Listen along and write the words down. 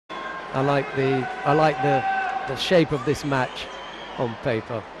I like the shape of this match on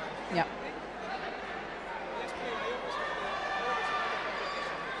paper. Yeah.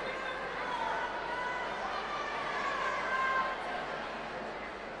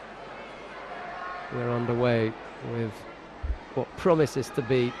 We're underway with what promises to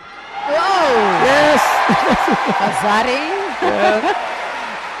be. Oh! Yes! Azari. Yeah.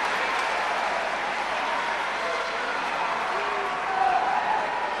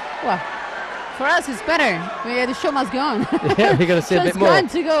 Well, for us it's better. The show must go on. Yeah, we're going to see a bit more.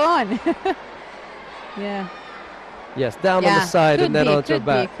 It's going to go on. Yeah. Yes, down on the side and then onto her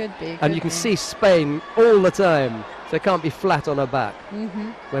back. Could be. And you can see Spain all the time, so it can't be flat on her back.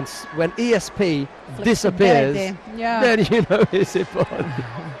 When ESP disappears, then you know it's on.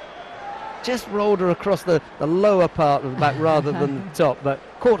 Just rolled her across the lower part of the back rather than the top, but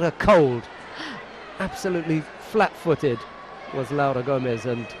caught her cold. Absolutely flat-footed was Laura Gomez,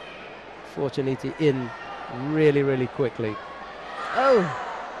 and Forciniti in really, really quickly. Oh!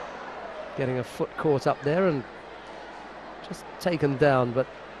 Getting a foot caught up there and just taken down, but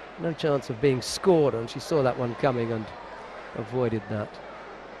no chance of being scored, and she saw that one coming and avoided that.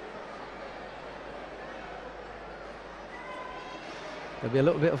 There'll be a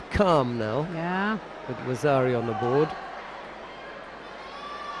little bit of calm now. Yeah. With Rosario on the board.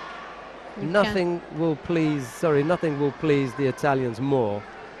 Nothing will please the Italians more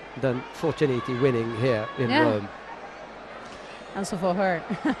than Forciniti winning here in Rome. Also for her.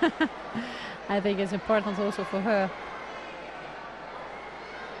 I think it's important also for her.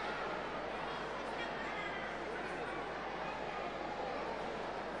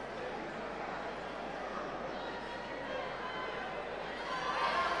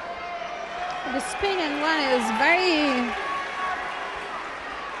 The Spanish one is very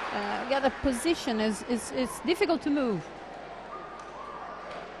the position is difficult to move.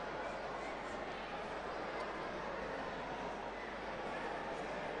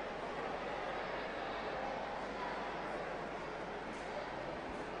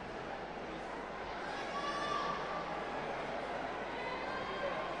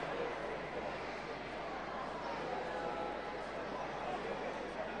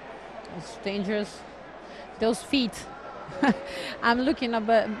 It's dangerous. Those feet. I'm looking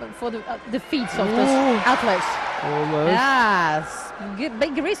for the feet of those athletes. Almost. Yes.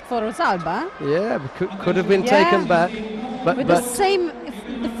 Big risk for Rosalba. Yeah, could have been taken back. But the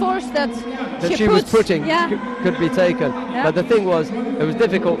force that she was putting could be taken. Yeah. But the thing was, it was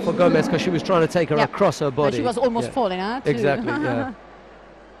difficult for Gomez because she was trying to take her across her body. And she was almost falling, huh? Exactly, yeah.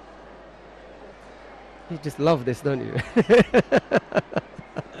 You just love this, don't you?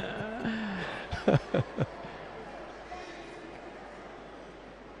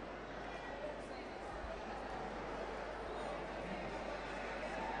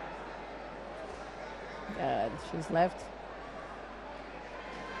 She's left.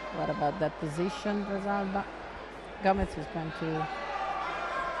 What about that position, Rosalba? Gomez is going to...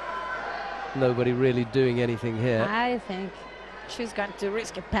 Nobody really doing anything here. I think she's going to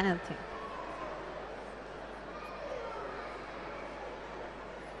risk a penalty.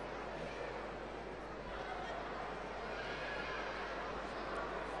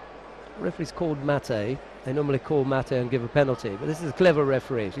 Referee's called Mate. They normally call Mate and give a penalty, but this is a clever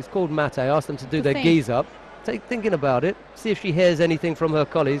referee. She's called Mate, asked them to do their geese up. Thinking about it, see if she hears anything from her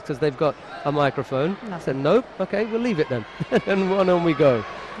colleagues because they've got a microphone. Said no, okay, we'll leave it then. And on we go.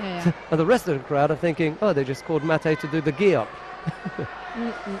 Yeah. And the rest of the crowd are thinking, oh, they just called Mate to do the gi up.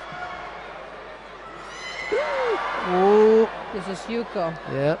 Oh, this is Yuko.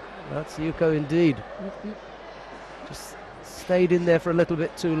 Yeah, that's Yuko indeed. Just stayed in there for a little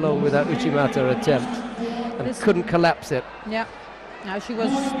bit too long with that Uchimata attempt and couldn't collapse it. Yeah. Now she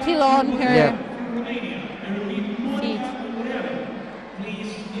was still on her feet.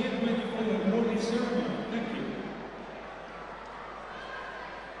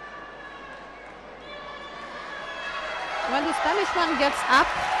 When the Spanish one gets up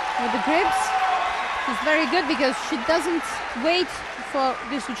with the grips, it's very good because she doesn't wait for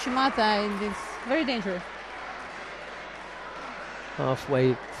this Uchimata, and it's very dangerous.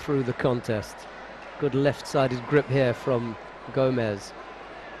 Halfway through the contest. Good left-sided grip here from Gomez.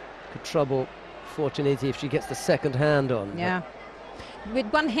 Could trouble Forciniti if she gets the second hand on. Yeah. With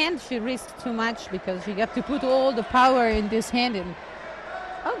one hand she risks too much because she got to put all the power in this hand.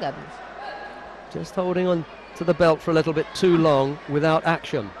 Oh, goodness. Just holding on to the belt for a little bit too long without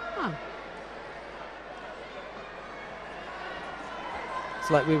action. Huh. It's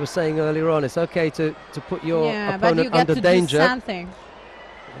like we were saying earlier on, it's okay to put your opponent but you got under to danger. Do something.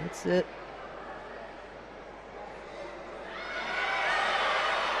 That's it.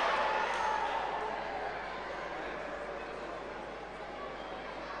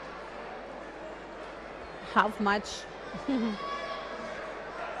 half match.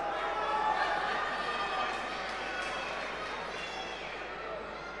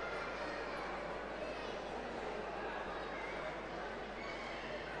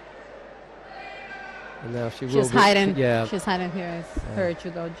 And now she will She's hiding. Yeah. She's hiding here. It's her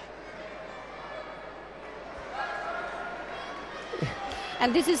judo.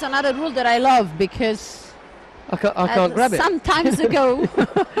 And this is another rule that I love because I can't grab it. Some times ago,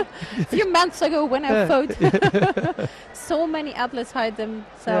 a few months ago when I fought, so many athletes hide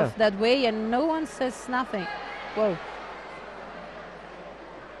themselves that way and no one says nothing. Whoa.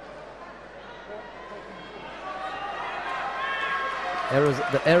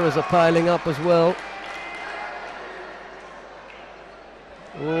 The errors are piling up as well.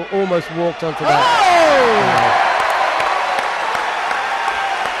 Almost walked onto that.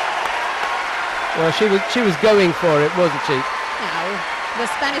 Well, she was going for it, wasn't she? No, the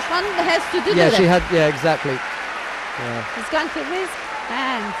Spanish one has to do that. She had. Yeah, exactly. Yeah. He's going to risk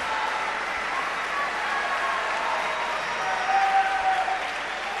and.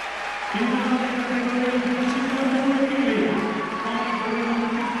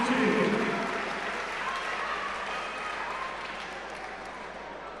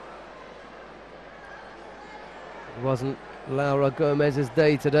 It wasn't Laura Gomez's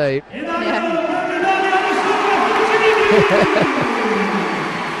day today. Yeah.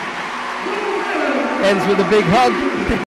 Ends with a big hug.